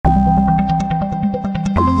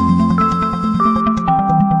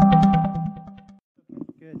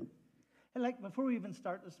before we even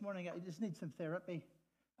start this morning, I just need some therapy.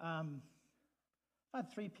 I had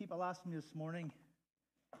 3 people ask me this morning,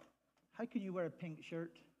 how can you wear a pink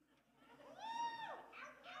shirt?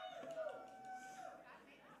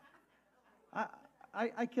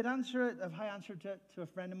 I could answer it if I answered it to a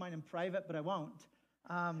friend of mine in private, but I won't.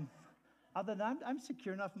 Other than I'm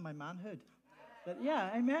secure enough in my manhood. But yeah,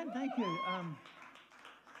 amen. Thank you.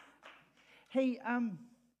 Hey, I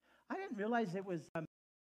didn't realize it was.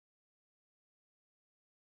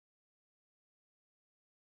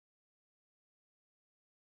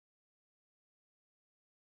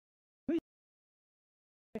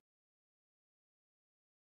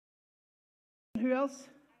 Who else?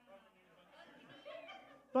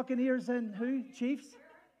 Buccaneers and who? Chiefs? Is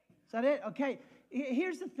that it? Okay.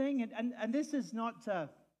 Here's the thing, and this is not to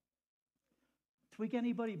tweak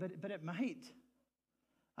anybody, but it might.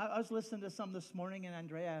 I was listening to some this morning, and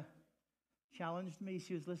Andrea challenged me.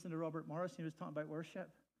 She was listening to Robert Morris, and he was talking about worship.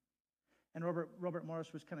 And Robert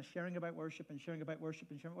Morris was kind of sharing about worship and sharing about worship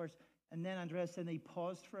and sharing about worship. And then Andrea said, and he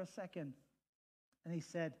paused for a second, and he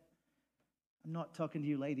said, I'm not talking to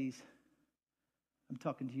you ladies. I'm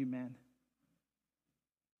talking to you men.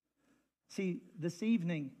 See, this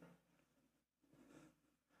evening,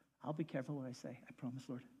 I'll be careful what I say, I promise,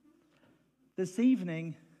 Lord. This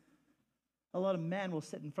evening, a lot of men will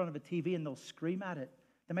sit in front of a TV and they'll scream at it.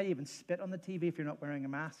 They might even spit on the TV if you're not wearing a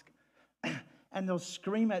mask. And they'll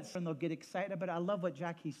scream at it and they'll get excited. But I love what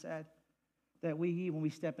Jackie said, that when we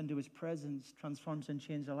step into his presence, transforms and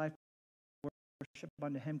changes our life. Worship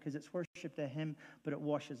unto him, because it's worship to him, but it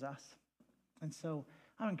washes us. And so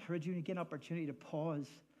I encourage you to get an opportunity to pause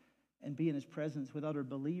and be in his presence with other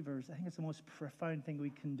believers. I think it's the most profound thing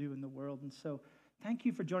we can do in the world. And so thank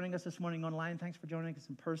you for joining us this morning online. Thanks for joining us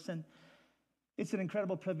in person. It's an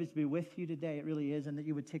incredible privilege to be with you today. It really is. And that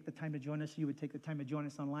you would take the time to join us. You would take the time to join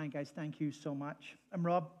us online. Guys, thank you so much. I'm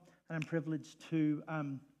Rob, and I'm privileged to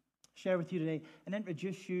share with you today and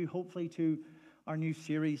introduce you, hopefully, to our new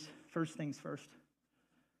series, First Things First.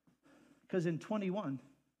 Because in 21,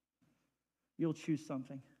 you'll choose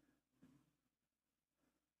something.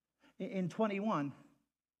 In 21,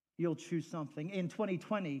 you'll choose something. In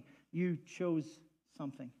 2020, you chose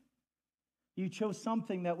something. You chose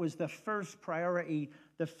something that was the first priority,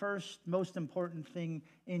 the first most important thing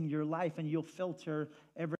in your life, and you'll filter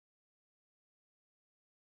every.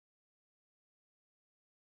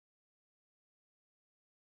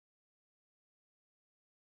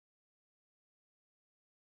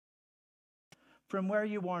 From where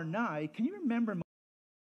you are now, can you remember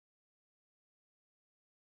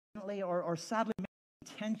or sadly,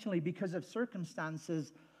 intentionally, because of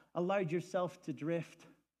circumstances, allowed yourself to drift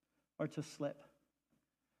or to slip?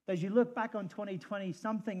 As you look back on 2020,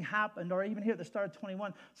 something happened, or even here at the start of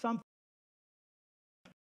 21, something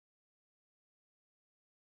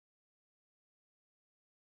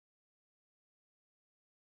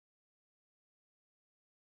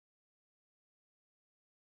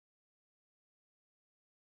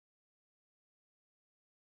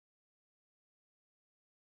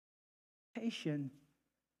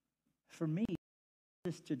for me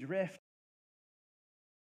is to drift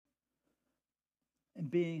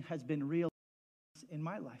and has been real in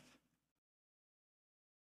my life.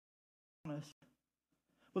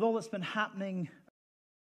 With all that's been happening,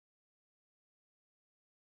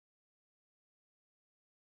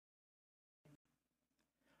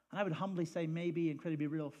 and I would humbly say maybe incredibly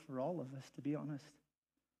real for all of us, to be honest.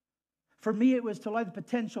 For me, it was to allow the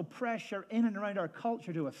potential pressure in and around our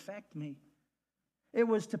culture to affect me. It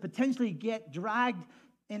was to potentially get dragged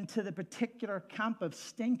into the particular camp of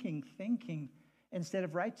stinking thinking instead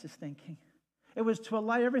of righteous thinking. It was to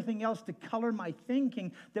allow everything else to color my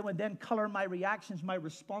thinking that would then color my reactions, my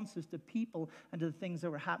responses to people and to the things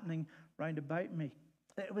that were happening round about me.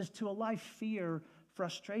 It was to allow fear,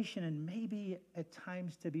 frustration, and maybe at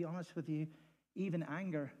times, to be honest with you, even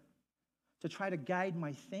anger, to try to guide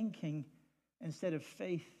my thinking instead of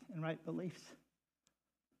faith and right beliefs.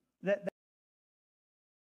 That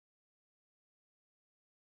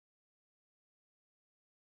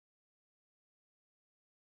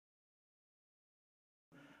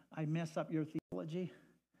I mess up your theology.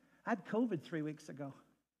 I had COVID 3 weeks ago.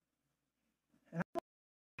 And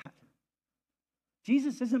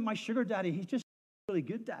Jesus isn't my sugar daddy. He's just a really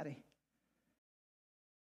good daddy.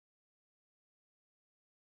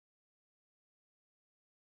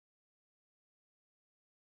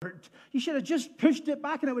 You should have just pushed it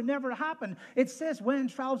back and it would never happen. It says when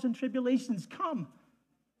trials and tribulations come,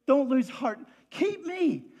 don't lose heart. Keep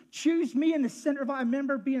me. Choose me in the center of it. I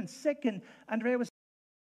remember being sick, and Andrea was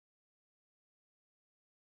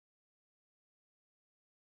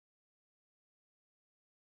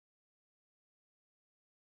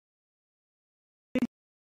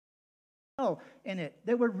in it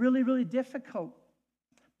that were really, really difficult.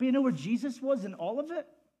 But you know where Jesus was in all of it?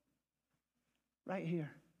 Right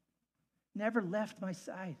here. Never left my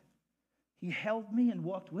side. He held me and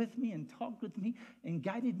walked with me and talked with me and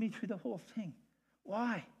guided me through the whole thing.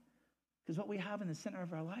 Why? Because what we have in the center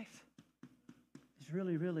of our life is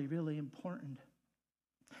really, really, really important.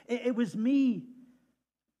 It was me.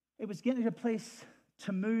 It was getting to a place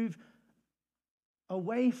to move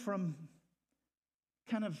away from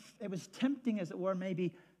it was tempting, as it were,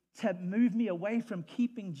 maybe, to move me away from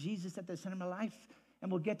keeping Jesus at the center of my life.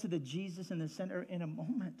 And we'll get to the Jesus in the center in a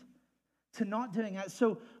moment. To not doing that.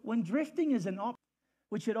 So when drifting is an option,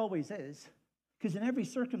 which it always is, because in every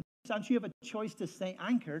circumstance you have a choice to stay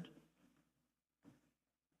anchored.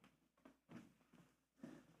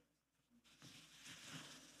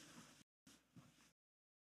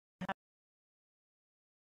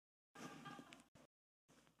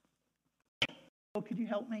 Oh, could you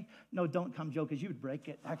help me? No, don't come, Joe, because you would break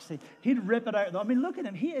it. Actually, he'd rip it out. I mean, look at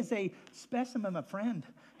him. He is a specimen of a friend.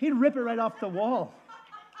 He'd rip it right off the wall.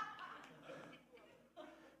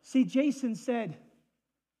 See, Jason said,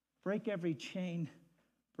 break every chain,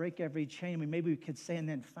 break every chain. I mean, maybe we could say, and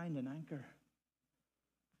then find an anchor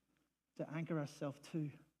to anchor ourselves to.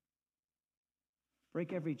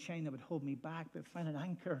 Break every chain that would hold me back, but find an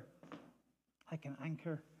anchor I can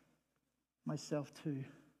anchor myself to.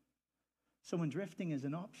 So when drifting is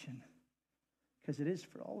an option, because it is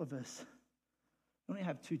for all of us, we only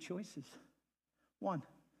have two choices. One,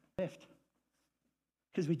 drift.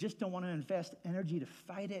 Because we just don't want to invest energy to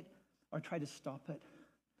fight it or try to stop it.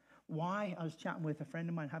 Why? I was chatting with a friend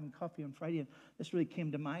of mine having coffee on Friday, and this really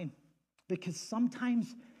came to mind. Because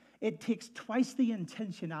sometimes it takes twice the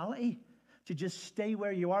intentionality to just stay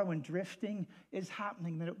where you are when drifting is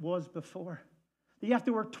happening than it was before. You have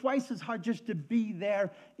to work twice as hard just to be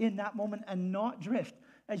there in that moment and not drift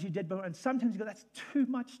as you did before. And sometimes you go, that's too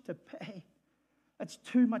much to pay. That's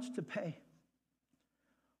too much to pay.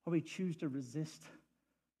 Or we choose to resist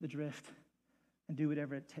the drift and do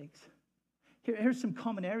whatever it takes. Here's some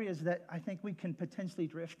common areas that I think we can potentially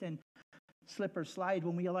drift in, slip or slide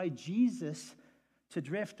when we allow Jesus to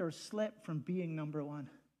drift or slip from being number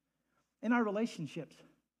one. In our relationships,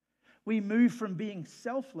 we move from being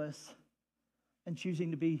selfless and choosing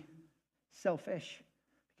to be selfish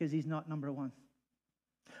because he's not number one.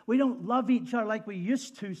 We don't love each other like we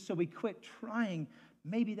used to, so we quit trying.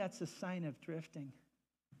 Maybe that's a sign of drifting.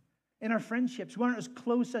 In our friendships, we aren't as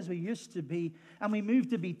close as we used to be, and we move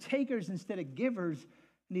to be takers instead of givers,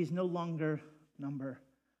 and he's no longer number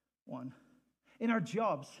one. In our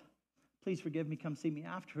jobs, please forgive me, come see me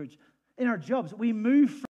afterwards. In our jobs, we move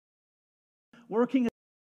from working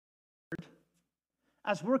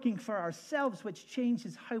as working for ourselves, which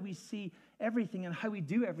changes how we see everything and how we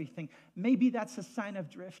do everything. Maybe that's a sign of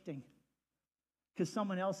drifting because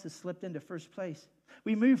someone else has slipped into first place.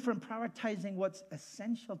 We move from prioritizing what's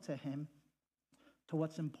essential to him to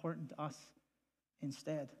what's important to us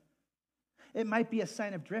instead. It might be a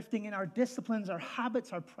sign of drifting in our disciplines, our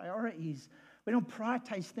habits, our priorities. We don't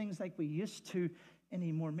prioritize things like we used to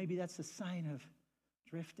anymore. Maybe that's a sign of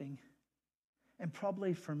drifting. And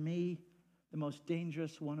probably for me, the most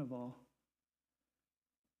dangerous one of all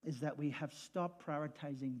is that we have stopped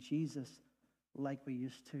prioritizing Jesus like we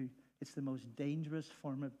used to. It's the most dangerous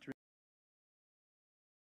form of drift.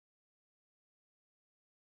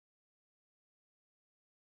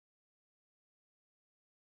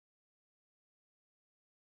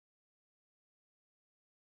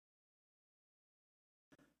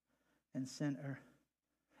 And center.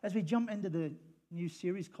 As we jump into the new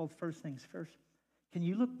series called First Things First, can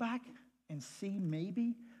you look back and see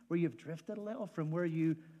maybe where you've drifted a little from where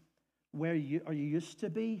you used to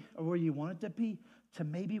be or where you wanted to be to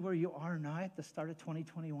maybe where you are now at the start of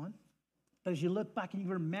 2021? As you look back and you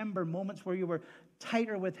remember moments where you were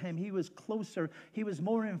tighter with him, he was closer, he was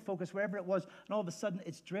more in focus, wherever it was, and all of a sudden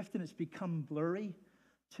it's drifting, it's become blurry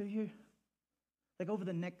to you. Like over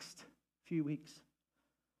the next few weeks,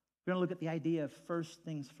 we're going to look at the idea of first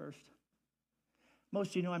things first.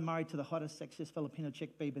 Most of you know I'm married to the hottest, sexiest Filipino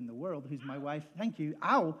chick babe in the world, who's my wife. Thank you.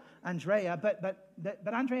 Ow, Andrea.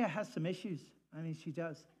 But Andrea has some issues. I mean, she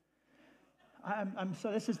does.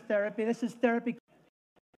 So this is therapy. This is therapy.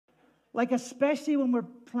 Like, especially when we're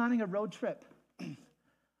planning a road trip.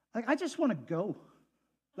 Like, I just want to go,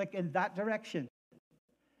 like, in that direction.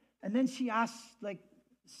 And then she asks, like,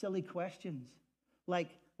 silly questions.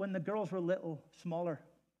 Like, when the girls were little, smaller.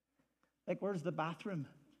 Like, where's the bathroom?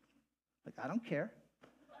 Like, I don't care.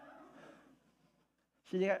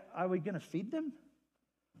 So, yeah, are we going to feed them?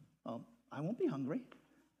 I won't be hungry.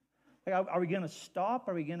 Like, are we going to stop?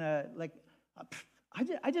 Are we going to, like,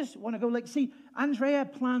 I just want to go. Like, see, Andrea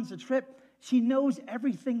plans a trip. She knows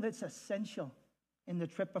everything that's essential in the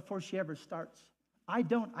trip before she ever starts. I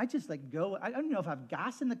don't. I just like go. I don't know if I have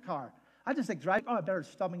gas in the car. I just like drive. Oh, I better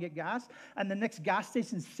stop and get gas. And the next gas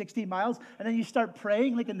station's 60 miles. And then you start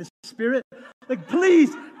praying like in the spirit. Like,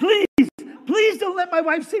 please, please, please don't let my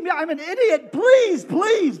wife see me. I'm an idiot. Please,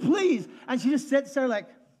 please, please. And she just sits there like,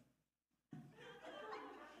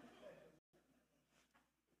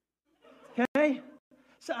 okay.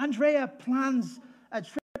 So Andrea plans a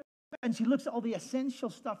trip. And she looks at all the essential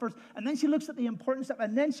stuff first. And then she looks at the important stuff.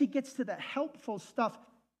 And then she gets to the helpful stuff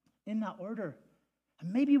in that order.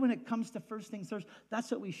 And maybe when it comes to first things first, that's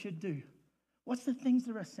what we should do. What's the things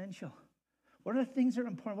that are essential? What are the things that are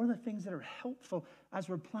important? What are the things that are helpful as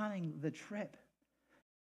we're planning the trip?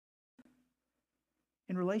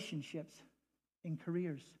 In relationships, in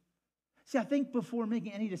careers. See, I think before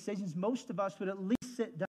making any decisions, most of us would at least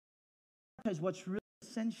sit down and realize what's really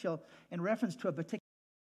essential in reference to a particular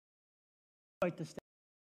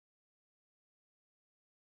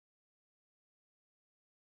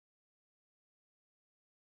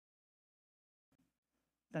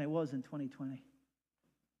than I was in 2020.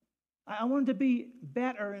 I wanted to be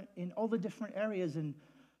better in all the different areas in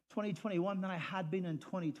 2021 than I had been in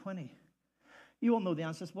 2020. You all know the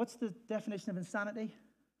answers. What's the definition of insanity?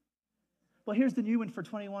 Well, here's the new one for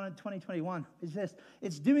 21 and 2021. Is this: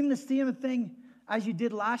 it's doing the same thing as you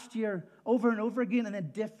did last year over and over again, and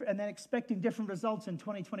then expecting different results in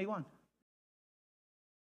 2021.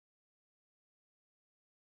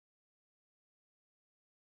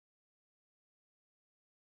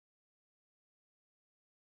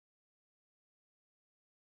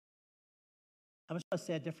 I was going to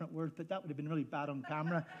say a different word, but that would have been really bad on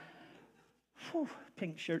camera. Whew,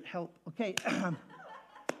 pink shirt, help. Okay.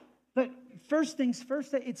 But first things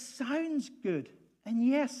first, it sounds good. And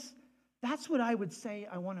yes, that's what I would say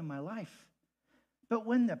I want in my life. But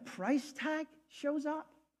when the price tag shows up,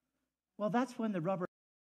 well, that's when the rubber.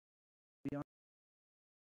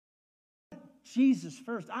 Jesus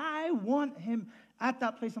first. I want him at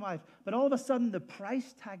that place in my life. But all of a sudden, the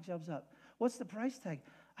price tag shows up. What's the price tag?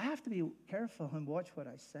 I have to be careful and watch what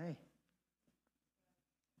I say.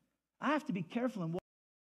 I have to be careful and watch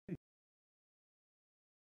what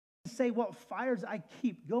I say, what fires I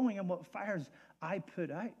keep going and what fires I put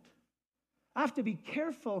out. I have to be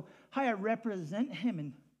careful how I represent him.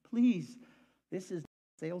 And please, this is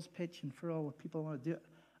a sales pitch, and for all the people who want to do it,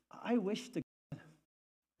 I wish to God,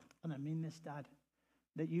 and I mean this, Dad,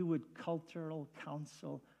 that you would cultural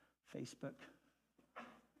counsel Facebook.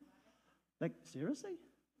 Like, seriously?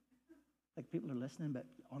 Like, people are listening, but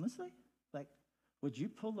honestly, like, would you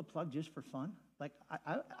pull the plug just for fun? Like,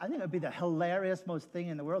 I think it would be the hilarious most thing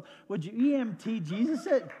in the world. Would you EMT Jesus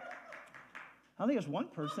it? I think there's one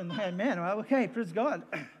person. Hey, man, well, okay, praise God.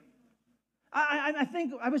 I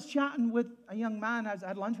think I was chatting with a young man I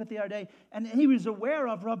had lunch with the other day, and he was aware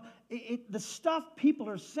of, Rob, the stuff people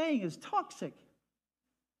are saying is toxic.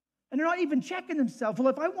 And they're not even checking themselves. Well,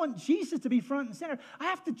 if I want Jesus to be front and center, I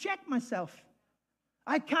have to check myself.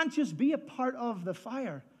 I can't just be a part of the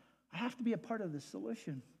fire. I have to be a part of the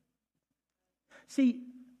solution. See,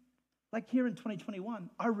 like here in 2021,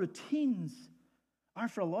 our routines are,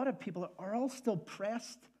 for a lot of people, are all still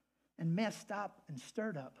pressed and messed up and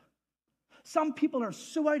stirred up. Some people are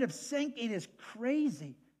so out of sync, it is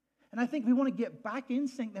crazy. And I think we want to get back in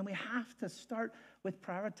sync, then we have to start with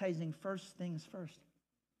prioritizing first things first.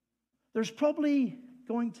 There's probably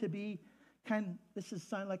going to be this is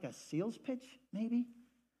sound like a sales pitch, maybe.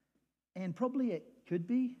 And probably it could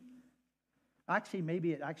be. Actually,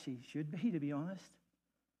 maybe it actually should be, to be honest.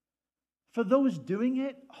 For those doing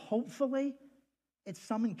it, hopefully, it's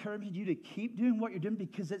some encouragement you to keep doing what you're doing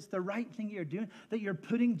because it's the right thing you're doing, that you're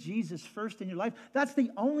putting Jesus first in your life. That's the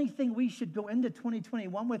only thing we should go into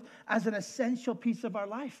 2021 with as an essential piece of our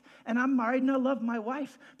life. And I'm married and I love my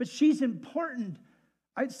wife, but she's important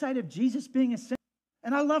outside of Jesus being essential.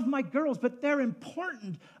 And I love my girls, but they're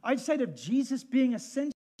important outside of Jesus being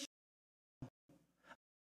essential.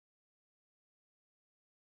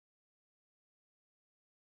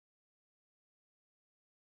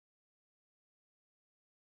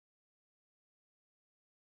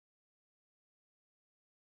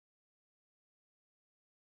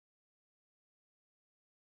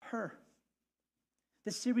 Her.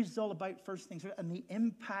 This series is all about first things and the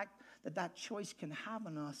impact that choice can have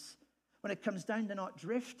on us when it comes down to not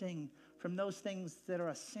drifting from those things that are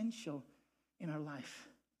essential in our life.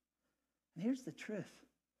 And here's the truth.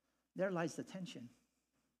 There lies the tension.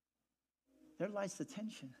 There lies the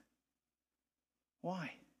tension.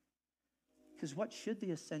 Why? Because what should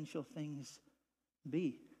the essential things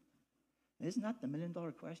be? Isn't that the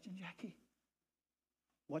million-dollar question, Jackie?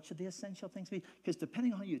 What should the essential things be? Because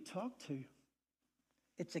depending on who you talk to,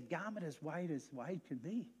 it's a gamut as wide can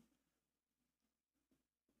be.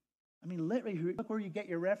 I mean, literally, look where you get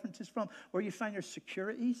your references from, where you find your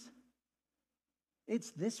securities.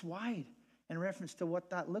 It's this wide in reference to what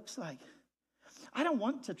that looks like. I don't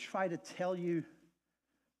want to try to tell you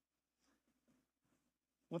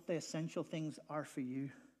what the essential things are for you,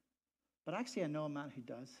 but actually I know a man who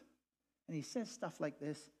does. And he says stuff like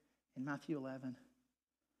this in Matthew 11.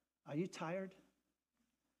 Are you tired?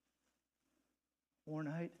 Worn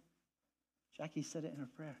out? Jackie said it in her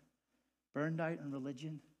prayer. Burned out on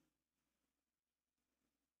religion?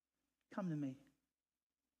 Come to me.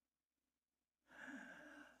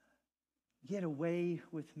 Get away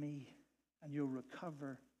with me and you'll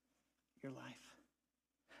recover your life.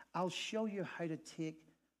 I'll show you how to take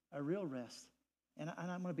a real rest. And I'm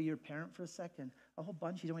going to be your parent for a second. A whole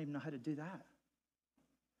bunch of you don't even know how to do that.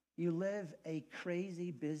 You live a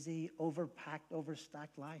crazy, busy, overpacked,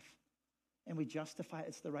 overstacked life. And we justify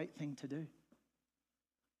it's the right thing to do.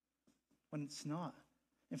 When it's not.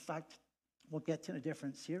 In fact, we'll get to in a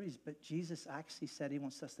different series, but Jesus actually said he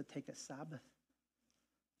wants us to take a Sabbath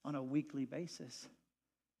on a weekly basis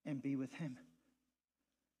and be with him.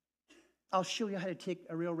 I'll show you how to take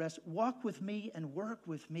a real rest. Walk with me and work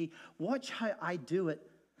with me. Watch how I do it.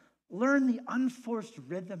 Learn the unforced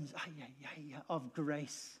rhythms of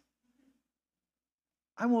grace.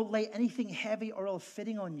 I won't lay anything heavy or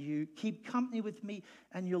ill-fitting on you. Keep company with me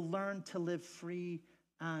and you'll learn to live free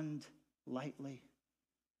and lightly.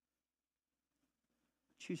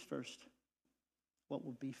 Choose first what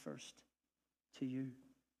will be first to you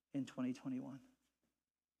in 2021.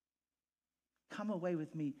 Come away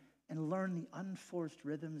with me and learn the unforced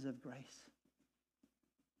rhythms of grace.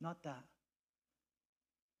 Not that.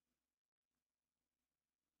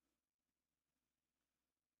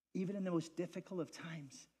 Even in the most difficult of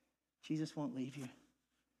times, Jesus won't leave you.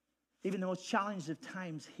 Even the most challenging of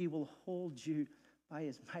times, he will hold you by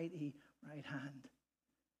his mighty right hand.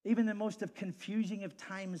 Even the most of confusing of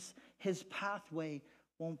times, his pathway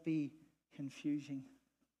won't be confusing.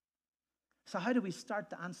 So how do we start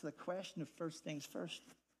to answer the question of first things first?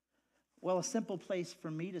 Well, a simple place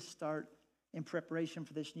for me to start in preparation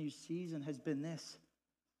for this new season has been this.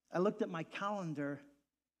 I looked at my calendar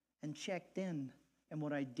and checked in and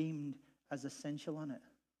what I deemed as essential on it.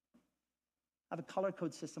 I have a color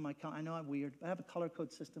code system on my calendar. I know I'm weird, but I have a color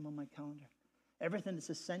code system on my calendar. Everything that's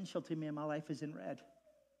essential to me in my life is in red.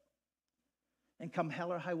 And come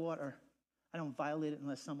hell or high water, I don't violate it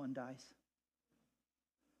unless someone dies.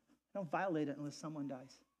 I don't violate it unless someone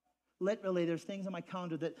dies. Literally, there's things on my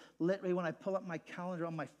calendar that literally when I pull up my calendar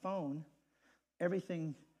on my phone,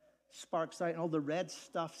 everything sparks out and all the red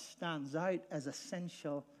stuff stands out as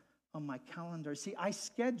essential on my calendar. See, I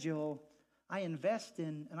schedule, I invest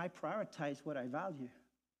in, and I prioritize what I value.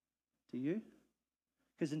 Do you?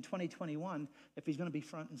 Because in 2021, if he's going to be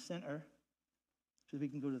front and center, so we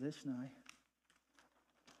can go to this now.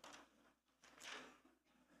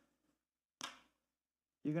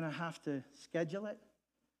 You're going to have to schedule it.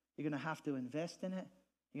 You're going to have to invest in it.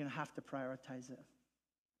 You're going to have to prioritize it.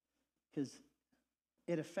 Because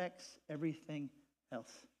it affects everything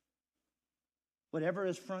else. Whatever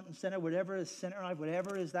is front and center, whatever is center of,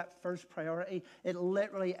 whatever is that first priority, it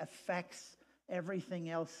literally affects everything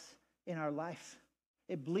else in our life.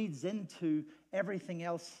 It bleeds into everything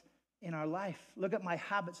else in our life. Look at my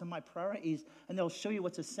habits and my priorities, and they'll show you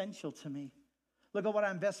what's essential to me. Look at what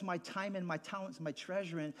I invest my time in, my talents, and my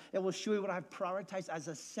treasure in. It will show you what I've prioritized as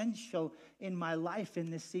essential in my life in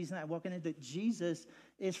this season I'm walking in, that Jesus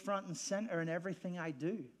is front and center in everything I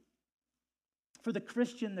do. For the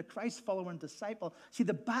Christian, the Christ follower and disciple, see,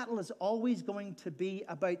 the battle is always going to be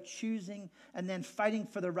about choosing and then fighting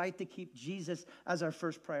for the right to keep Jesus as our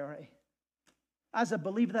first priority. As a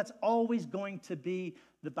believer, that's always going to be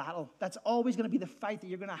the battle. That's always going to be the fight that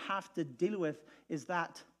you're going to have to deal with, is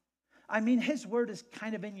that. I mean, his word is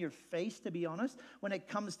kind of in your face, to be honest, when it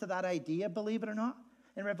comes to that idea, believe it or not.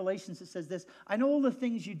 In Revelations, it says this: I know all the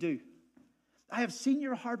things you do. I have seen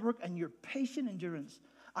your hard work and your patient endurance.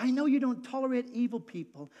 I know you don't tolerate evil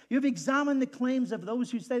people. You have examined the claims of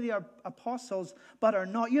those who say they are apostles, but are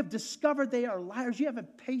not. You have discovered they are liars. You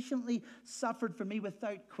have patiently suffered for me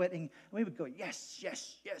without quitting. And we would go, yes,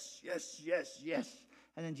 yes, yes, yes, yes, yes.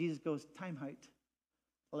 And then Jesus goes, time out.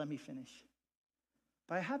 Well, let me finish.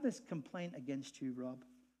 But I have this complaint against you, Rob.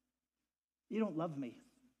 You don't love me.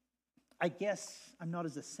 I guess I'm not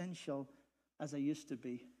as essential as I used to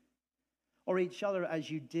be, or each other as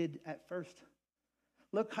you did at first.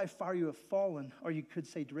 Look how far you have fallen, or you could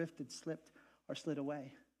say drifted, slipped, or slid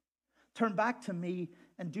away. Turn back to me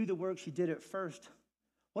and do the works you did at first.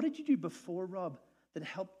 What did you do before, Rob, that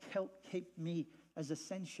helped keep me as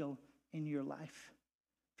essential in your life?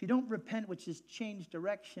 If you don't repent, which is change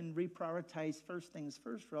direction, reprioritize first things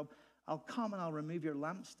first, Rob, I'll come and I'll remove your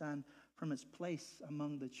lampstand from its place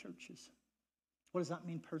among the churches. What does that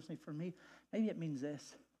mean personally for me? Maybe it means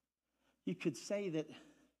this. You could say that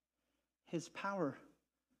his power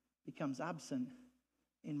becomes absent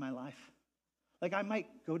in my life. Like I might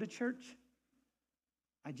go to church,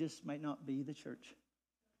 I just might not be the church.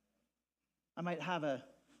 I might have a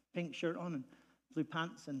pink shirt on and blue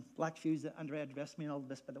pants and black shoes that Andrea dressed me and all of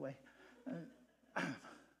this, by the way.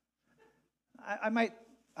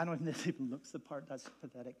 I don't think this even looks the part. That's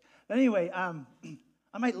pathetic. But anyway,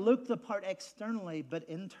 I might look the part externally, but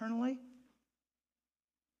internally,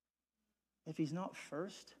 if he's not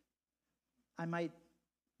first, I might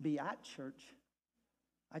be at church.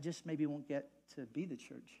 I just maybe won't get to be the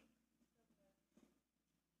church.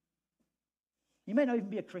 You may not even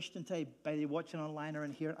be a Christian today by watching online or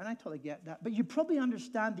in here, and I totally get that. But you probably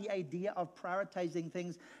understand the idea of prioritizing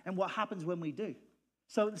things and what happens when we do.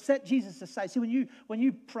 So set Jesus aside. See, when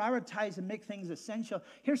you prioritize and make things essential,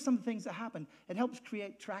 here's some things that happen. It helps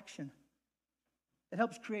create traction. It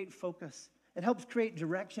helps create focus. It helps create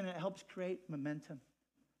direction. It helps create momentum.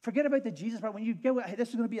 Forget about the Jesus part. When you go, hey, this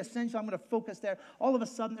is going to be essential, I'm going to focus there. All of a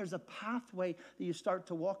sudden, there's a pathway that you start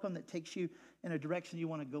to walk on that takes you in a direction you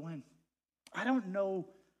want to go in. I don't know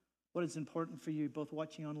what is important for you, both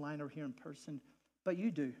watching online or here in person, but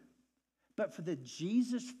you do. But for the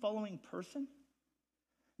Jesus-following person,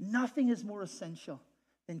 nothing is more essential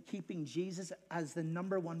than keeping Jesus as the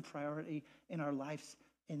number one priority in our lives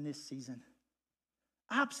in this season.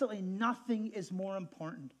 Absolutely nothing is more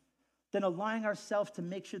important than allowing ourselves to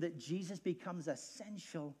make sure that Jesus becomes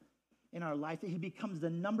essential in our life, that he becomes the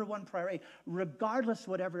number one priority, regardless of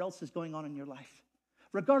whatever else is going on in your life.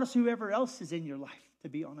 Regardless of whoever else is in your life, to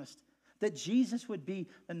be honest, that Jesus would be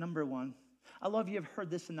the number one. I love you've heard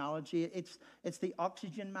this analogy. It's the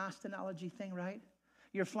oxygen mask analogy thing, right?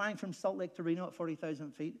 You're flying from Salt Lake to Reno at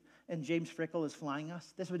 40,000 feet, and James Frickle is flying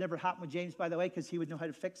us. This would never happen with James, by the way, because he would know how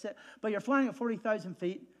to fix it. But you're flying at 40,000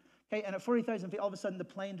 feet, okay, and at 40,000 feet, all of a sudden the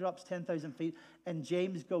plane drops 10,000 feet, and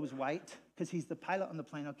James goes white because he's the pilot on the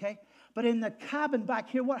plane, okay? But in the cabin back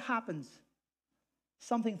here, what happens?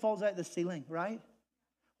 Something falls out of the ceiling, right?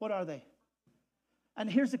 What are they? And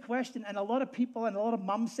here's the question, and a lot of people and a lot of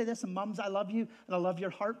moms say this, and moms, I love you, and I love your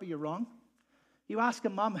heart, but you're wrong. You ask a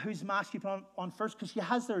mom whose mask you put on first, because she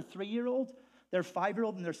has their 3-year-old, their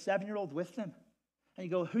 5-year-old, and their 7-year-old with them. And you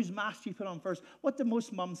go, whose mask do you put on first? What do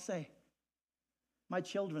most moms say? My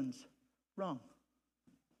children's. Wrong.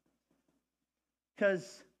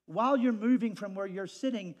 Because while you're moving from where you're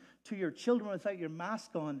sitting to your children without your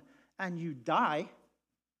mask on, and you die,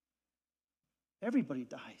 everybody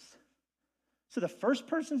dies. So the first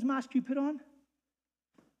person's mask you put on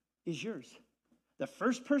is yours. The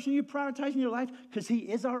first person you prioritize in your life, because he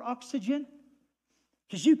is our oxygen,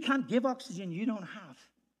 because you can't give oxygen you don't have.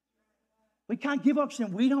 We can't give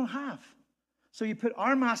oxygen we don't have. So you put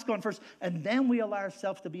our mask on first, and then we allow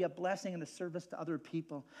ourselves to be a blessing and a service to other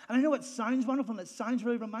people. And I know it sounds wonderful, and it sounds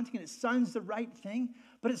really romantic, and it sounds the right thing,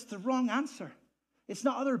 but it's the wrong answer. It's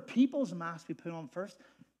not other people's mask we put on first.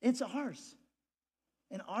 It's ours.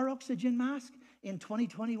 And our oxygen mask in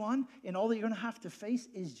 2021, in all that you're going to have to face,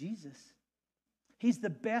 is Jesus. He's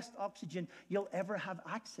the best oxygen you'll ever have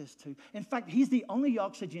access to. In fact, he's the only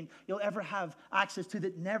oxygen you'll ever have access to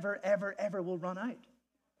that never, ever, ever will run out.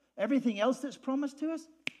 Everything else that's promised to us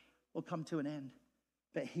will come to an end.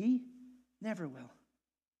 But he never will.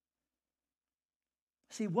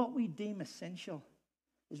 See, what we deem essential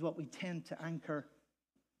is what we tend to anchor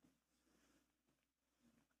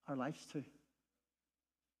our lives to.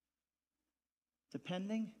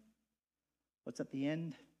 Depending what's at the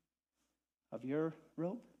end of your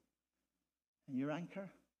rope and your anchor,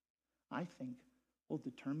 I think, will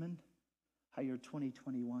determine how your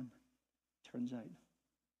 2021 turns out.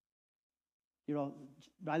 You're all,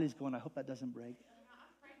 Riley's going, I hope that doesn't break.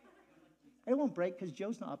 It won't break because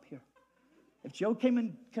Joe's not up here. If Joe came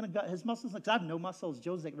and kind of got his muscles, because I have no muscles,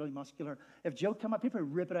 Joe's like really muscular. If Joe come up, he'd probably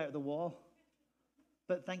rip it out of the wall.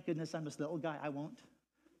 But thank goodness I'm this little guy. I won't.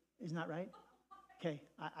 Isn't that right? Okay,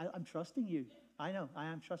 I'm trusting you. I know, I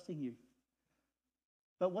am trusting you.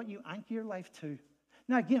 But what you anchor your life to.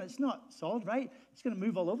 Now, again, it's not solid, right? It's going to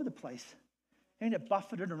move all over the place. You're going to get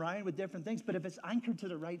buffeted around with different things. But if it's anchored to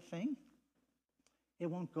the right thing, it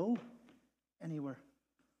won't go anywhere.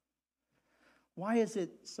 Why is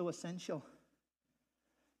it so essential?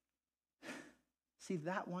 See,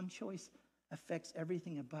 that one choice affects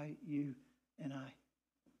everything about you and I.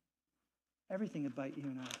 everything about you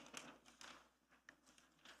and I.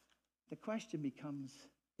 The question becomes,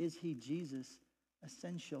 is he, Jesus,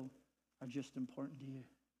 essential or just important to you?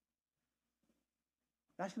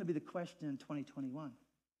 That's going to be the question in 2021.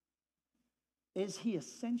 Is he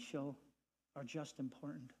essential or just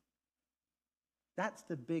important? That's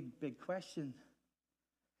the big, big question.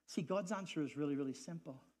 See, God's answer is really, really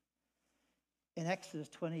simple. In Exodus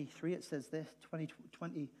 23, it says this,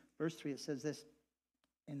 20, verse 3, it says this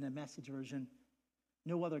in the Message version.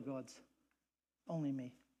 No other gods, only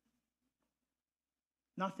me.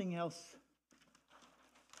 Nothing else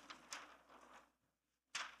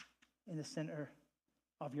in the center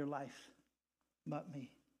of your life but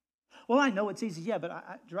me. Well, I know it's easy, yeah,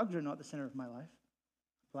 but drugs are not the center of my life.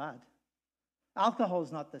 Glad. Alcohol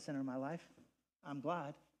is not the center of my life. I'm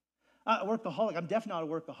glad. A workaholic, I'm definitely not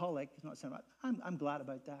a workaholic. It's not the center of my life. I'm glad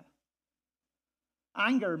about that.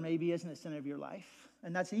 Anger maybe isn't the center of your life,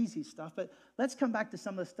 and that's easy stuff, but let's come back to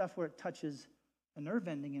some of the stuff where it touches a nerve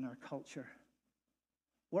ending in our culture.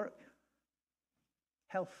 Work,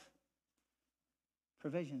 health,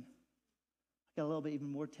 provision. I get a little bit even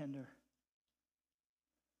more tender.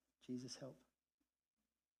 Jesus, help.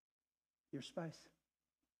 Your spouse.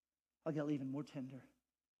 I'll get even more tender.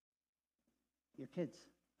 Your kids.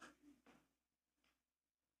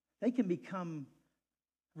 They can become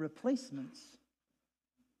replacements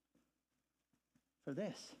for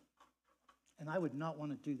this. And I would not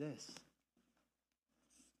want to do this.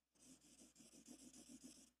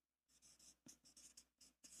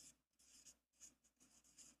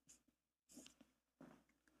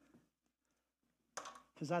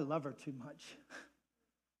 Because I love her too much.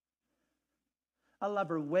 I love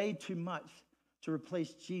her way too much to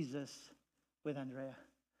replace Jesus with Andrea.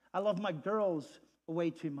 I love my girls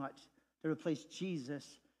way too much to replace Jesus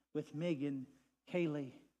with Megan,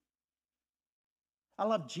 Kaylee. I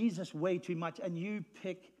love Jesus way too much, and you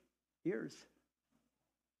pick yours.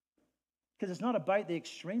 Because it's not about the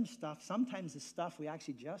extreme stuff. Sometimes the stuff we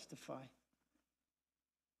actually justify.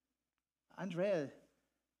 Andrea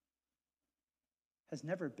has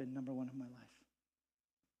never been number one in my life.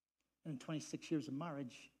 In 26 years of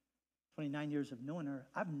marriage, 29 years of knowing her,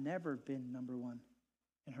 I've never been number one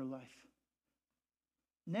in her life.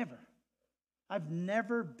 Never. I've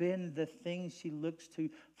never been the thing she looks to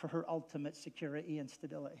for her ultimate security and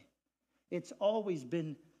stability. It's always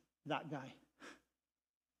been that guy.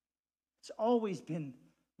 It's always been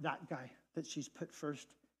that guy that she's put first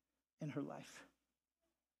in her life.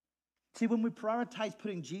 See, when we prioritize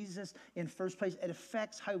putting Jesus in first place, it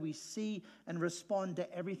affects how we see and respond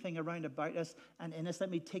to everything around about us and in us.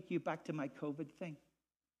 Let me take you back to my COVID thing.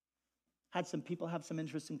 Had some people have some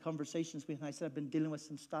interesting conversations with me. I said I've been dealing with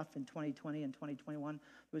some stuff in 2020 and 2021. It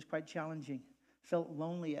was quite challenging. Felt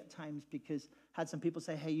lonely at times because had some people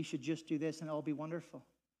say, hey, you should just do this and it'll be wonderful.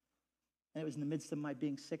 And it was in the midst of my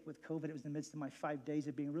being sick with COVID. It was in the midst of my 5 days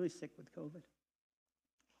of being really sick with COVID.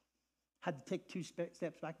 Had to take 2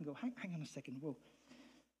 steps back and go, hang on a second, whoa.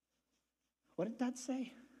 What did that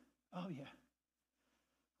say? Oh, yeah.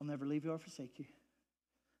 I'll never leave you or forsake you.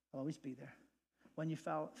 I'll always be there. When you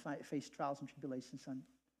face trials and tribulations, son,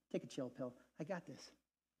 take a chill pill. I got this.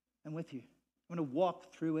 I'm with you. I'm going to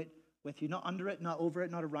walk through it with you. Not under it, not over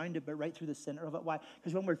it, not around it, but right through the center of it. Why?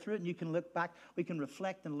 Because when we're through it and you can look back, we can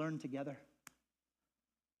reflect and learn together.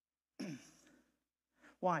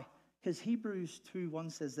 Why? Because Hebrews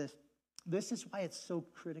 2:1 says this. This is why it's so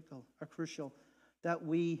critical or crucial that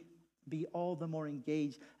we be all the more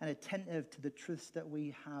engaged and attentive to the truths that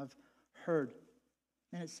we have heard.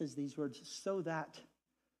 And it says these words, so that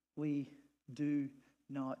we do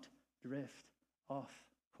not drift off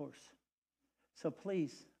course. So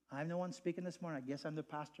please, I'm the one speaking this morning. I guess I'm the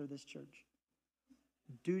pastor of this church.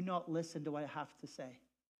 Do not listen to what I have to say.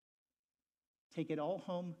 Take it all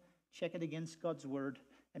home, check it against God's word,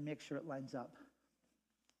 and make sure it lines up.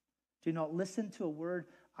 Do not listen to a word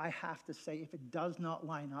I have to say if it does not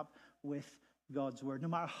line up with God's word. No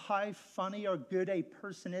matter how funny or good a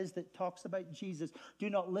person is that talks about Jesus, do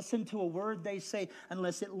not listen to a word they say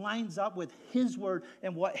unless it lines up with his word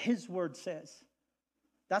and what his word says.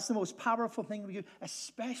 That's the most powerful thing we do,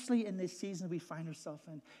 especially in this season we find ourselves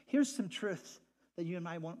in. Here's some truths that you and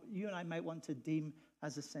I might want to deem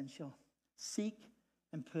as essential. Seek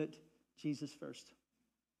and put Jesus first,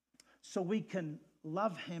 so we can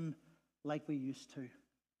love him like we used to,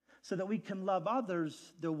 so that we can love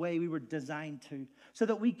others the way we were designed to, so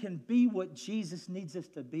that we can be what Jesus needs us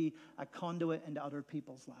to be, a conduit into other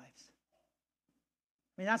people's lives.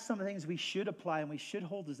 I mean, that's some of the things we should apply and we should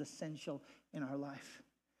hold as essential in our life.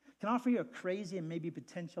 Can I offer you a crazy and maybe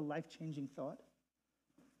potential life-changing thought?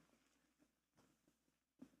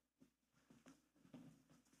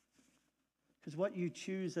 Because what you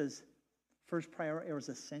choose as first priority or as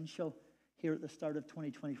essential here at the start of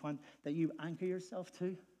 2021 that you anchor yourself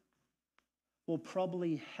to will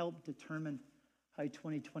probably help determine how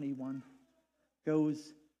 2021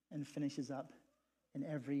 goes and finishes up in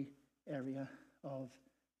every area of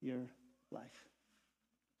your life.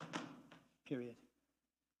 Period.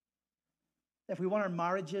 If we want our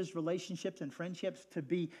marriages, relationships, and friendships to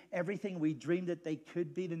be everything we dreamed that they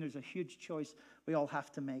could be, then there's a huge choice we all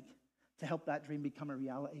have to make to help that dream become a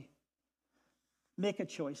reality. Make a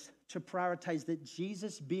choice to prioritize that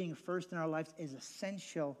Jesus being first in our lives is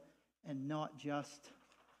essential and not just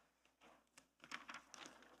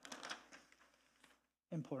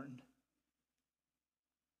important.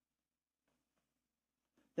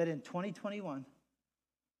 That in 2021,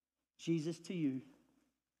 Jesus to you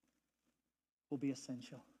will be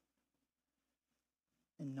essential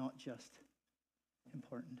and not just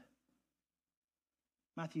important.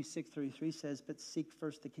 Matthew 6:33 says, but seek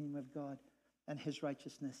first the kingdom of God and his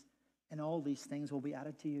righteousness, and all these things will be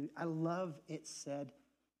added to you. I love it said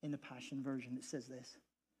in the Passion Version. It says this: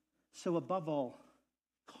 so above all,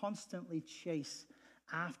 constantly chase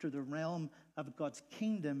after the realm of God's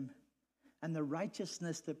kingdom and the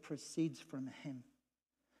righteousness that proceeds from him.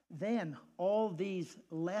 Then all these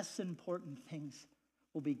less important things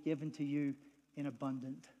will be given to you in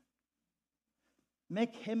abundance.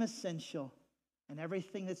 Make him essential, and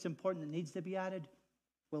everything that's important that needs to be added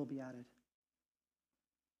will be added.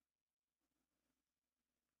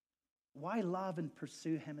 Why love and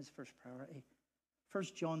pursue him as first priority? 1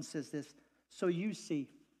 John says this: so you see,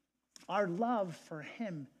 our love for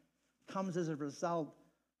him comes as a result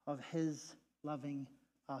of his loving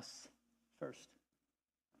us first.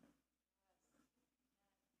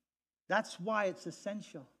 That's why it's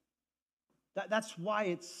essential. That's why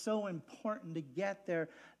it's so important to get there,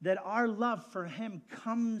 that our love for him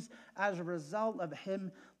comes as a result of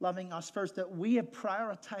him loving us first, that we have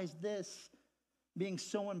prioritized this being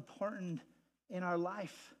so important in our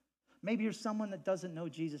life. Maybe you're someone that doesn't know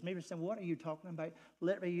Jesus. Maybe you're saying, what are you talking about?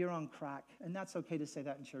 Literally, you're on crack. And that's okay to say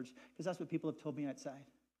that in church, because that's what people have told me outside.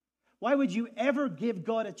 Why would you ever give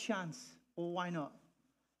God a chance? Well, why not?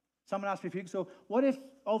 Someone asked me a few weeks ago, what if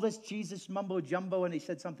all this Jesus mumbo jumbo, and he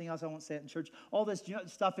said something else, I won't say it in church, all this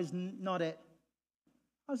stuff is not it?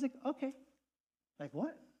 I was like, okay. Like,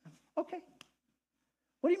 what? Okay.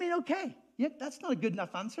 What do you mean, okay? Yeah, that's not a good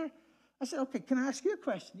enough answer. I said, okay, can I ask you a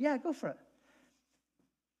question? Yeah, go for it.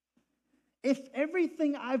 If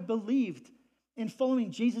everything I've believed in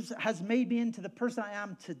following Jesus has made me into the person I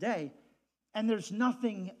am today, and there's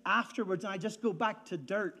nothing afterwards, and I just go back to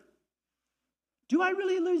dirt, do I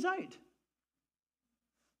really lose out? It's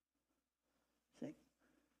like,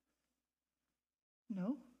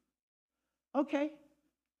 no. Okay.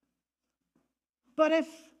 But if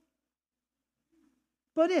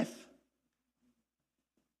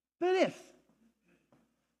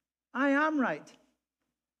I am right,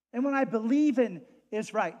 and what I believe in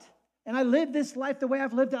is right, and I live this life the way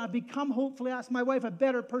I've lived it, I've become, hopefully, ask my wife, a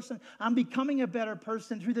better person. I'm becoming a better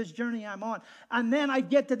person through this journey I'm on. And then I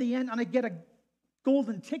get to the end and I get a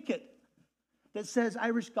golden ticket that says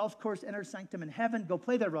Irish golf course, inner sanctum in heaven. Go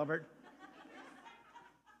play there, Robert.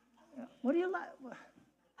 What are you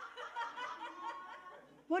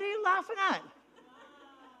What are you laughing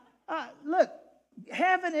at? Look,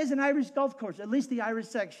 heaven is an Irish golf course, at least the Irish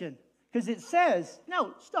section. Because it says,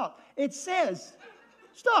 no, stop. It says,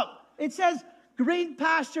 stop. It says green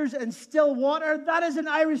pastures and still water. That is an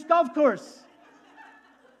Irish golf course.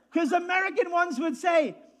 Because American ones would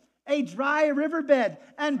say a dry riverbed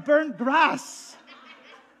and burnt grass.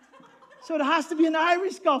 So it has to be an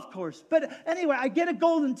Irish golf course. But anyway, I get a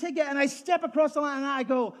golden ticket and I step across the line and I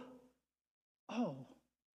go, oh,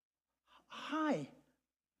 hi.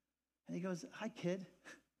 And he goes, hi, kid.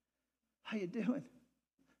 How you doing?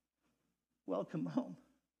 Welcome home.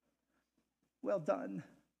 Well done,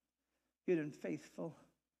 good and faithful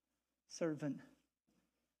servant.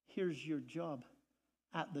 Here's your job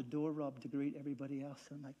at the door, Rob, to greet everybody else.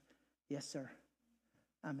 And I'm like, yes, sir,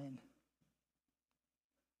 I'm in.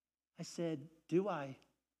 I said, do I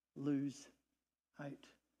lose out?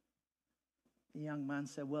 The young man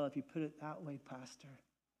said, well, if you put it that way, Pastor,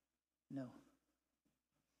 no.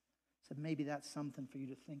 I said, maybe that's something for you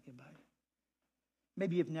to think about.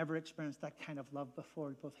 Maybe you've never experienced that kind of love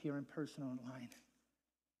before, both here in person and online.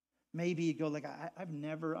 Maybe you go like, I've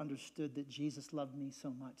never understood that Jesus loved me so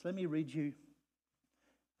much. Let me read you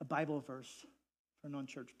a Bible verse for a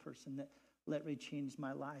non-church person that literally changed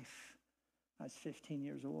my life. I was 15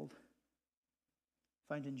 years old.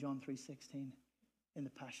 Found in John 3:16 in the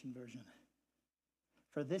Passion Version.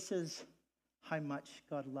 For this is how much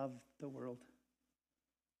God loved the world,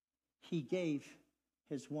 He gave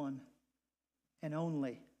his one and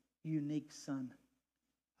only unique Son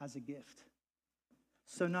as a gift.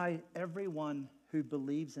 So now everyone who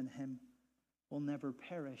believes in him will never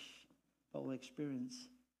perish, but will experience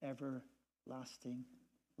everlasting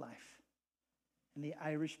life. And the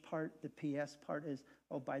Irish part, the PS part is,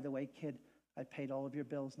 oh, by the way, kid, I paid all of your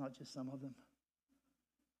bills, not just some of them.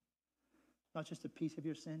 Not just a piece of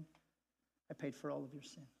your sin. I paid for all of your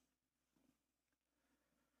sin.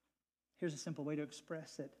 Here's a simple way to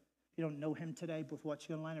express it. If you don't know him today, both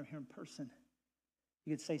watching online or here in person,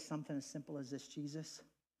 you could say something as simple as this: Jesus,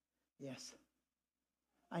 yes,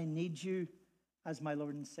 I need you as my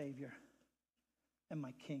Lord and Savior and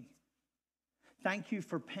my King. Thank you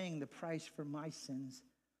for paying the price for my sins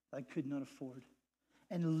that I could not afford.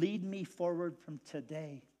 And lead me forward from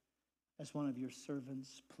today as one of your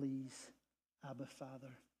servants, please, Abba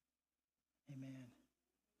Father. Amen.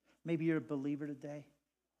 Maybe you're a believer today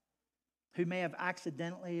who may have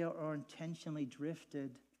accidentally or intentionally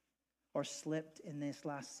drifted or slipped in this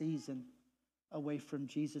last season away from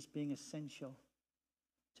Jesus being essential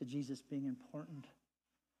to Jesus being important,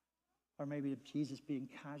 or maybe to Jesus being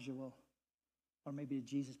casual, or maybe to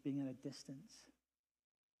Jesus being at a distance.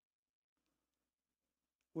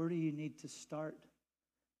 Where do you need to start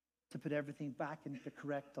to put everything back into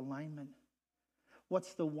correct alignment?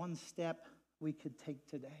 What's the one step we could take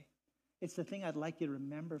today? It's the thing I'd like you to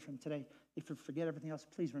remember from today. If you forget everything else,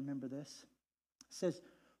 please remember this. It says,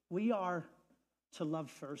 we are to love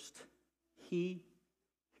first. He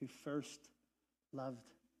who first loved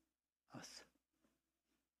us.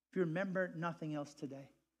 If you remember nothing else today,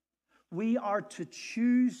 we are to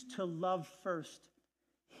choose to love first.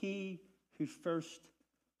 He who first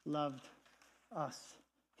loved us.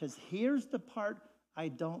 Because here's the part I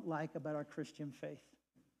don't like about our Christian faith.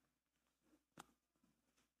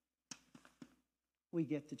 We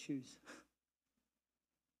get to choose.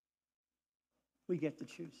 We get to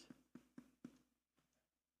choose.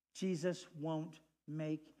 Jesus won't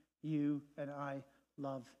make you and I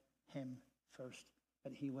love him first,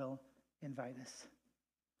 but he will invite us.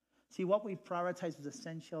 See, what we prioritize as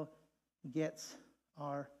essential gets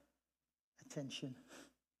our attention.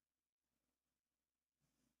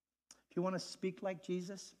 If you want to speak like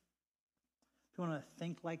Jesus, if you want to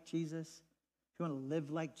think like Jesus, if you want to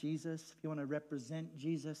live like Jesus, if you want to represent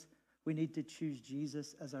Jesus, we need to choose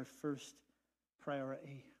Jesus as our first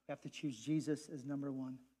priority. We have to choose Jesus as number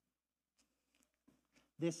one.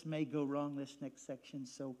 This may go wrong, this next section,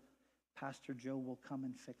 so Pastor Joe will come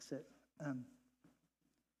and fix it.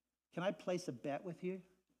 Can I place a bet with you?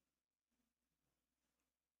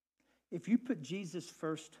 If you put Jesus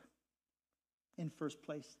first, in first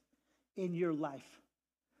place, in your life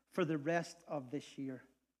for the rest of this year,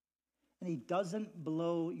 and he doesn't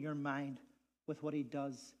blow your mind with what he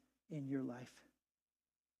does in your life,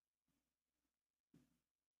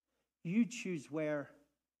 you choose where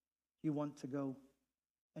you want to go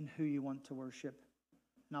and who you want to worship,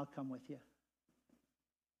 and I'll come with you.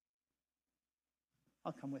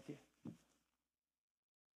 I'll come with you.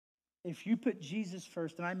 If you put Jesus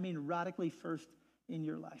first, and I mean radically first in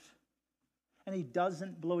your life, and he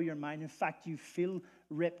doesn't blow your mind, in fact, you feel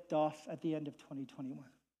ripped off at the end of 2021,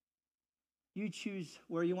 you choose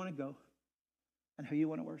where you want to go and who you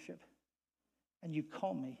want to worship, and you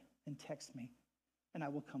call me and text me, and I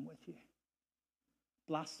will come with you.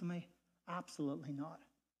 Blasphemy? Absolutely not.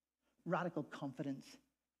 Radical confidence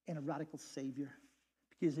in a radical Savior,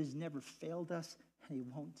 because he's never failed us and he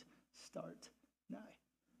won't start now.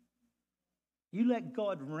 You let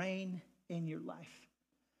God reign in your life.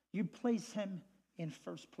 You place him in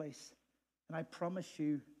first place, and I promise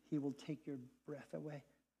you he will take your breath away.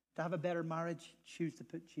 To have a better marriage, choose to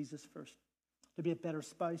put Jesus first. To be a better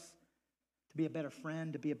spouse, to be a better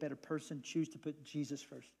friend, to be a better person, choose to put Jesus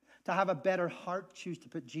first. To have a better heart, choose to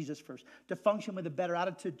put Jesus first. To function with a better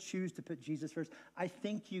attitude, choose to put Jesus first. I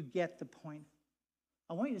think you get the point.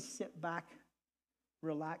 I want you to sit back,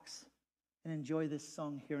 relax, and enjoy this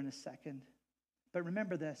song here in a second. But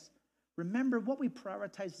remember this. Remember, what we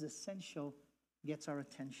prioritize as essential gets our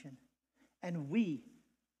attention. And we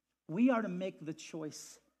are to make the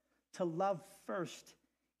choice to love first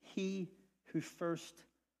he who first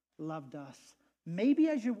loved us. Maybe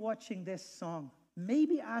as you're watching this song,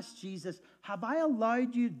 maybe ask Jesus, have I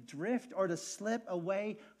allowed you to drift or to slip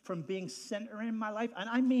away from being center in my life? And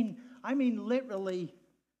I mean literally.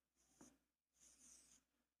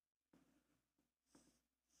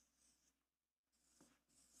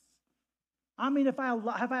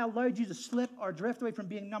 Have I allowed you to slip or drift away from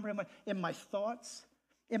being number in my thoughts,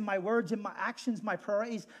 in my words, in my actions, my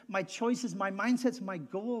priorities, my choices, my mindsets, my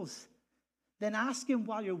goals? then ask him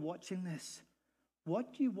while you're watching this,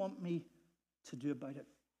 what do you want me to do about it?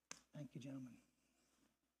 Thank you, gentlemen.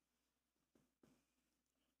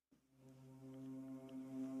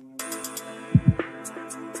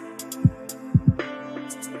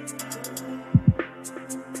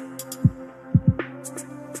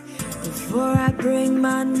 Before I bring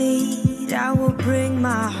my need, I will bring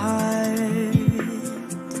my heart.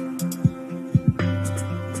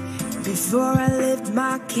 Before I lift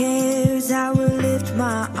my cares, I will lift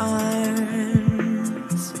my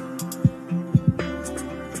arms.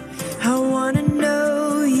 I want to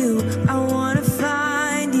know you, I want to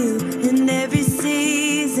find you in every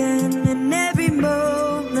season, in every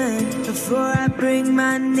moment. Before I bring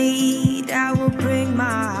my need, I will bring my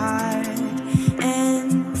heart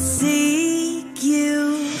and seek you.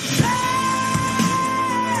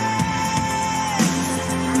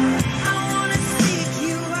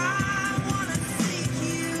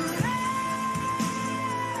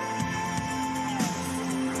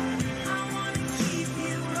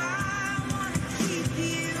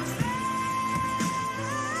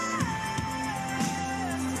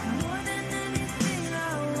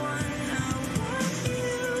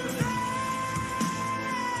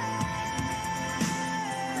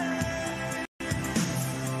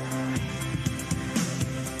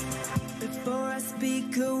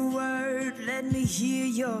 Speak a word, let me hear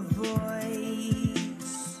your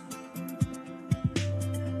voice.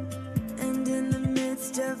 And in the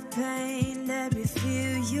midst of pain, let me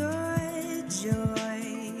feel your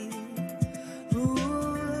joy. Ooh,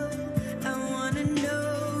 I want to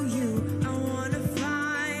know you, I want to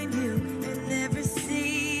find you in every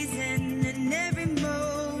season, in every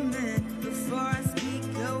moment. Before I speak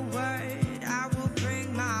a word, I will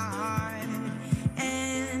bring my heart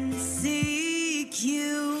and seek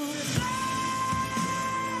you.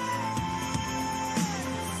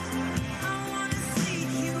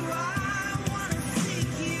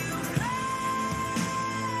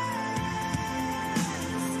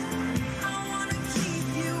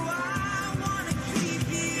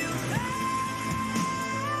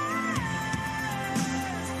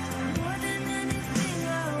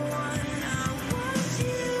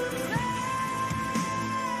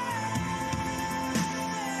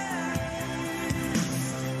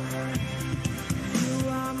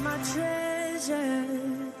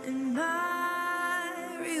 And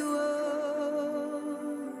my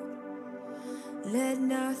reward, let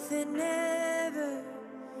nothing ever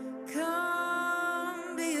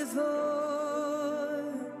come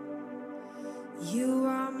before. You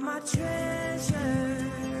are my treasure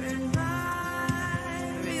and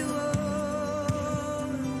my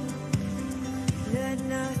reward. Let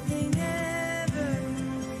nothing ever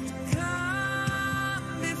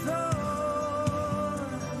come before.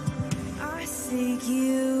 I seek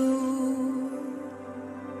you.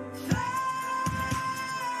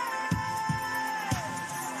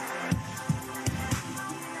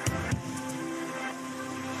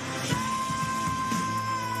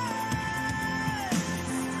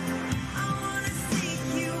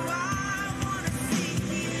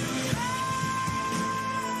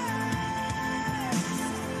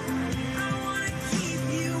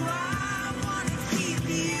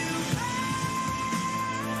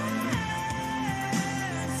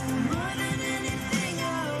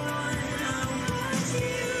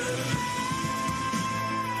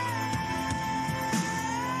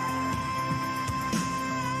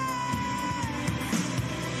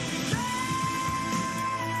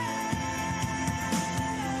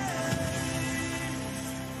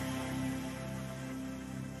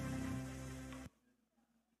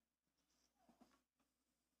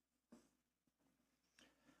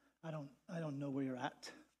 I don't know where you're at,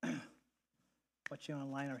 watching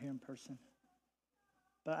online or here in person.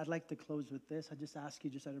 But I'd like to close with this. I just ask you,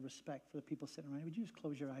 just out of respect for the people sitting around, would you just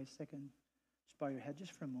close your eyes a second? Just bow your head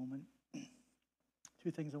just for a moment. Two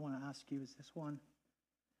things I want to ask you is this one.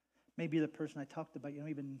 Maybe the person I talked about,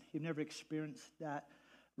 you've never experienced that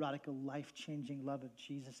radical, life-changing love of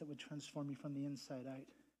Jesus that would transform you from the inside out.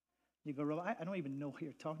 You go, Rob, I don't even know what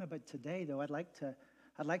you're talking about today, though. I'd like to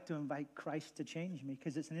invite Christ to change me,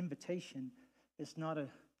 because it's an invitation. It's not a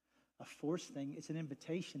force thing. It's an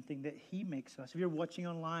invitation thing that he makes us. If you're watching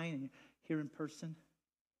online and you're here in person,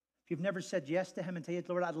 if you've never said yes to him and say,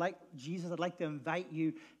 Lord, I'd like to invite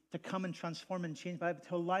you to come and transform and change my life,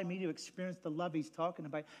 to allow me to experience the love he's talking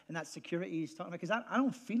about and that security he's talking about, because I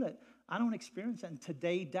don't feel it. I don't experience it. And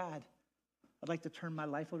today, Dad, I'd like to turn my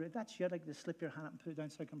life over. If that's you, I'd like to slip your hand up and put it down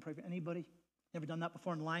so I can pray for anybody. Never done that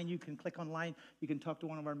before online? You can click online. You can talk to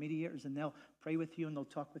one of our mediators, and they'll pray with you, and they'll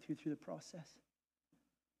talk with you through the process.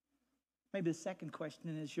 Maybe the second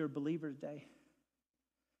question is your believer's day.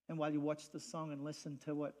 And while you watch the song and listen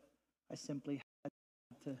to what I simply had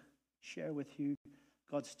to share with you,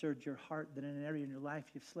 God stirred your heart that in an area in your life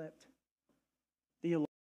you've slipped. That you're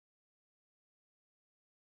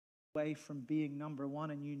away from being number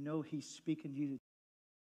one, and you know He's speaking to you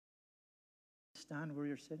to stand where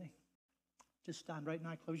you're sitting. Just stand right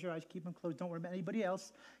now. Close your eyes. Keep them closed. Don't worry about anybody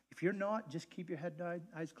else. If you're not, just keep your head down,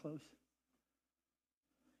 eyes closed.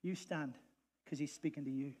 You stand because He's speaking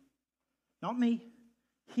to you. Not me.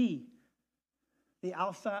 He. The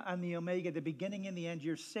Alpha and the Omega, the beginning and the end.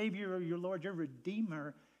 Your Savior, your Lord, your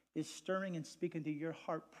Redeemer is stirring and speaking to your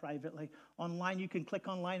heart privately. Online, you can click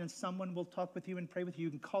online and someone will talk with you and pray with you.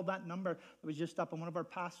 You can call that number that was just up, and one of our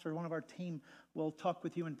pastors, one of our team will talk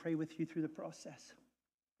with you and pray with you through the process.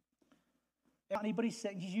 If anybody's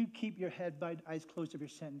sitting, you keep your head bowed, eyes closed if you're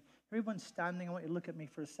sitting. Everyone's standing, I want you to look at me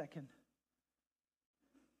for a second.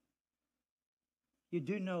 You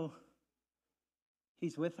do know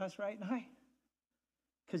He's with us right now?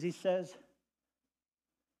 Because He says,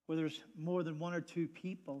 where there's more than one or two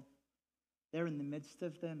people, there in the midst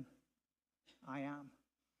of them, I am.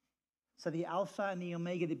 So the Alpha and the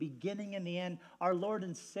Omega, the beginning and the end, our Lord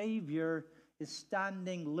and Savior is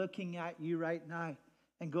standing, looking at you right now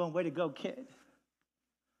and going, way to go, kid.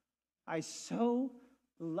 I so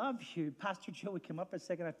love you. Pastor Joe would come up for a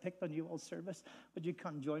second. I picked on you all service. Would you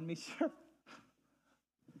come join me, sir?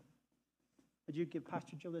 Would you give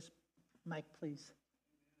Pastor Joe this mic, please?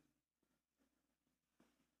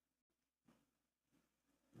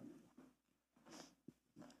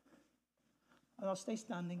 And I'll stay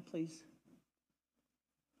standing, please.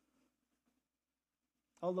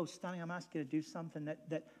 Although standing, I'm asking you to do something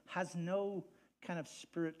that has no kind of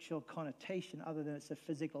spiritual connotation other than it's a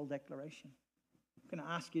physical declaration. I'm going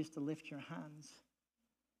to ask you just to lift your hands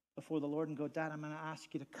before the Lord and go, Dad, I'm going to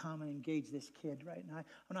ask you to come and engage this kid right now.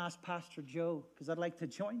 I'm going to ask Pastor Joe, because I'd like to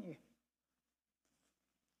join you.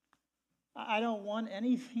 I don't want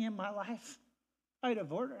anything in my life out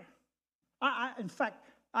of order. In fact,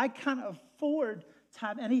 I can't afford to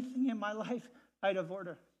have anything in my life out of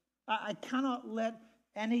order. I cannot let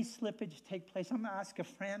any slippage take place. I'm going to ask a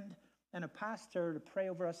friend and a pastor to pray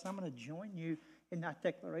over us. I'm going to join you in that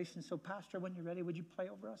declaration. So, Pastor, when you're ready, would you pray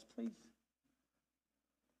over us, please?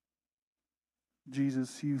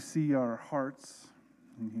 Jesus, you see our hearts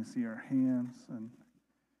and you see our hands. And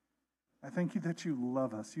I thank you that you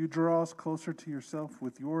love us. You draw us closer to yourself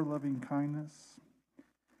with your loving kindness.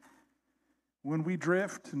 When we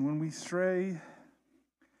drift and when we stray,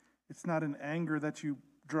 it's not in anger that you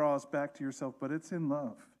draw us back to yourself, but it's in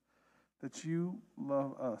love, that you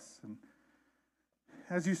love us. And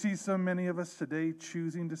as you see so many of us today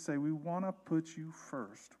choosing to say, we want to put you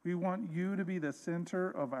first. We want you to be the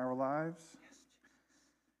center of our lives. Yes,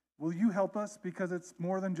 Will you help us? Because it's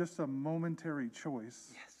more than just a momentary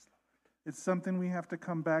choice. yes, Lord. It's something we have to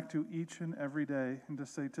come back to each and every day and to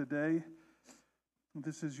say, today,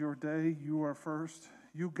 this is your day. You are first.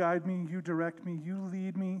 You guide me. You direct me. You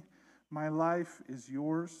lead me. My life is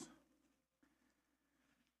yours.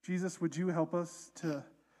 Jesus, would you help us to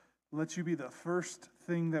let you be the first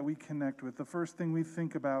thing that we connect with, the first thing we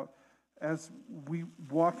think about as we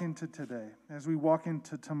walk into today, as we walk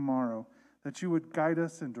into tomorrow, that you would guide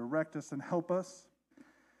us and direct us and help us.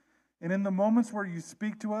 And in the moments where you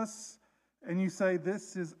speak to us and you say,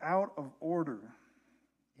 this is out of order,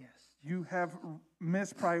 Yes. you have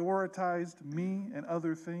misprioritized me and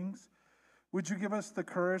other things, would you give us the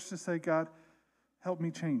courage to say, God, help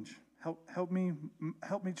me change. Help me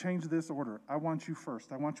change this order. I want you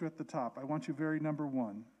first. I want you at the top. I want you very number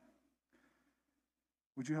one.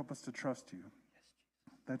 Would you help us to trust you?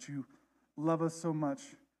 Yes, That you love us so much,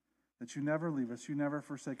 that you never leave us, you never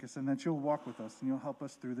forsake us, and that you'll walk with us and you'll help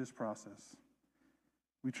us through this process.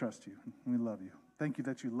 We trust you and we love you. Thank you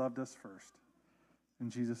that you loved us first. In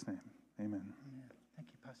Jesus' name, amen. Amen. Thank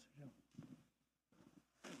you, Pastor Joe.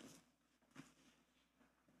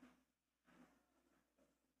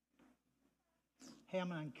 Hey, I'm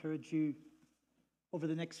going to encourage you over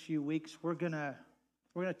the next few weeks. We're going to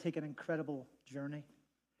take an incredible journey,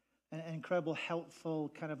 an incredible, helpful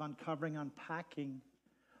kind of uncovering, unpacking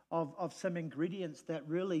of some ingredients that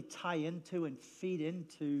really tie into and feed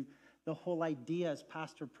into the whole idea, as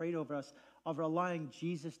Pastor prayed over us, of allowing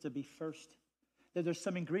Jesus to be first. That there's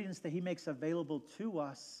some ingredients that He makes available to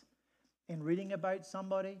us in reading about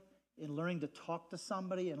somebody, in learning to talk to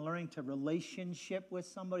somebody, and learning to relationship with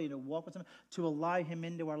somebody, to walk with somebody, to allow Him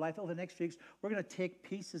into our life. Over the next few weeks, we're going to take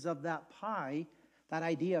pieces of that pie, that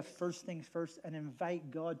idea of first things first, and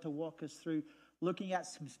invite God to walk us through looking at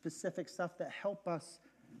some specific stuff that help us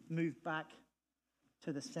move back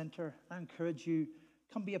to the center. I encourage you,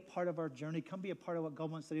 come be a part of our journey. Come be a part of what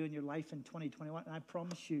God wants to do in your life in 2021. And I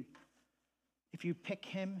promise you, if you pick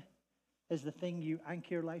him as the thing you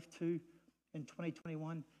anchor your life to in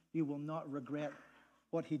 2021, you will not regret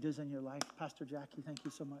what he does in your life. Pastor Jackie, thank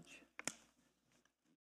you so much.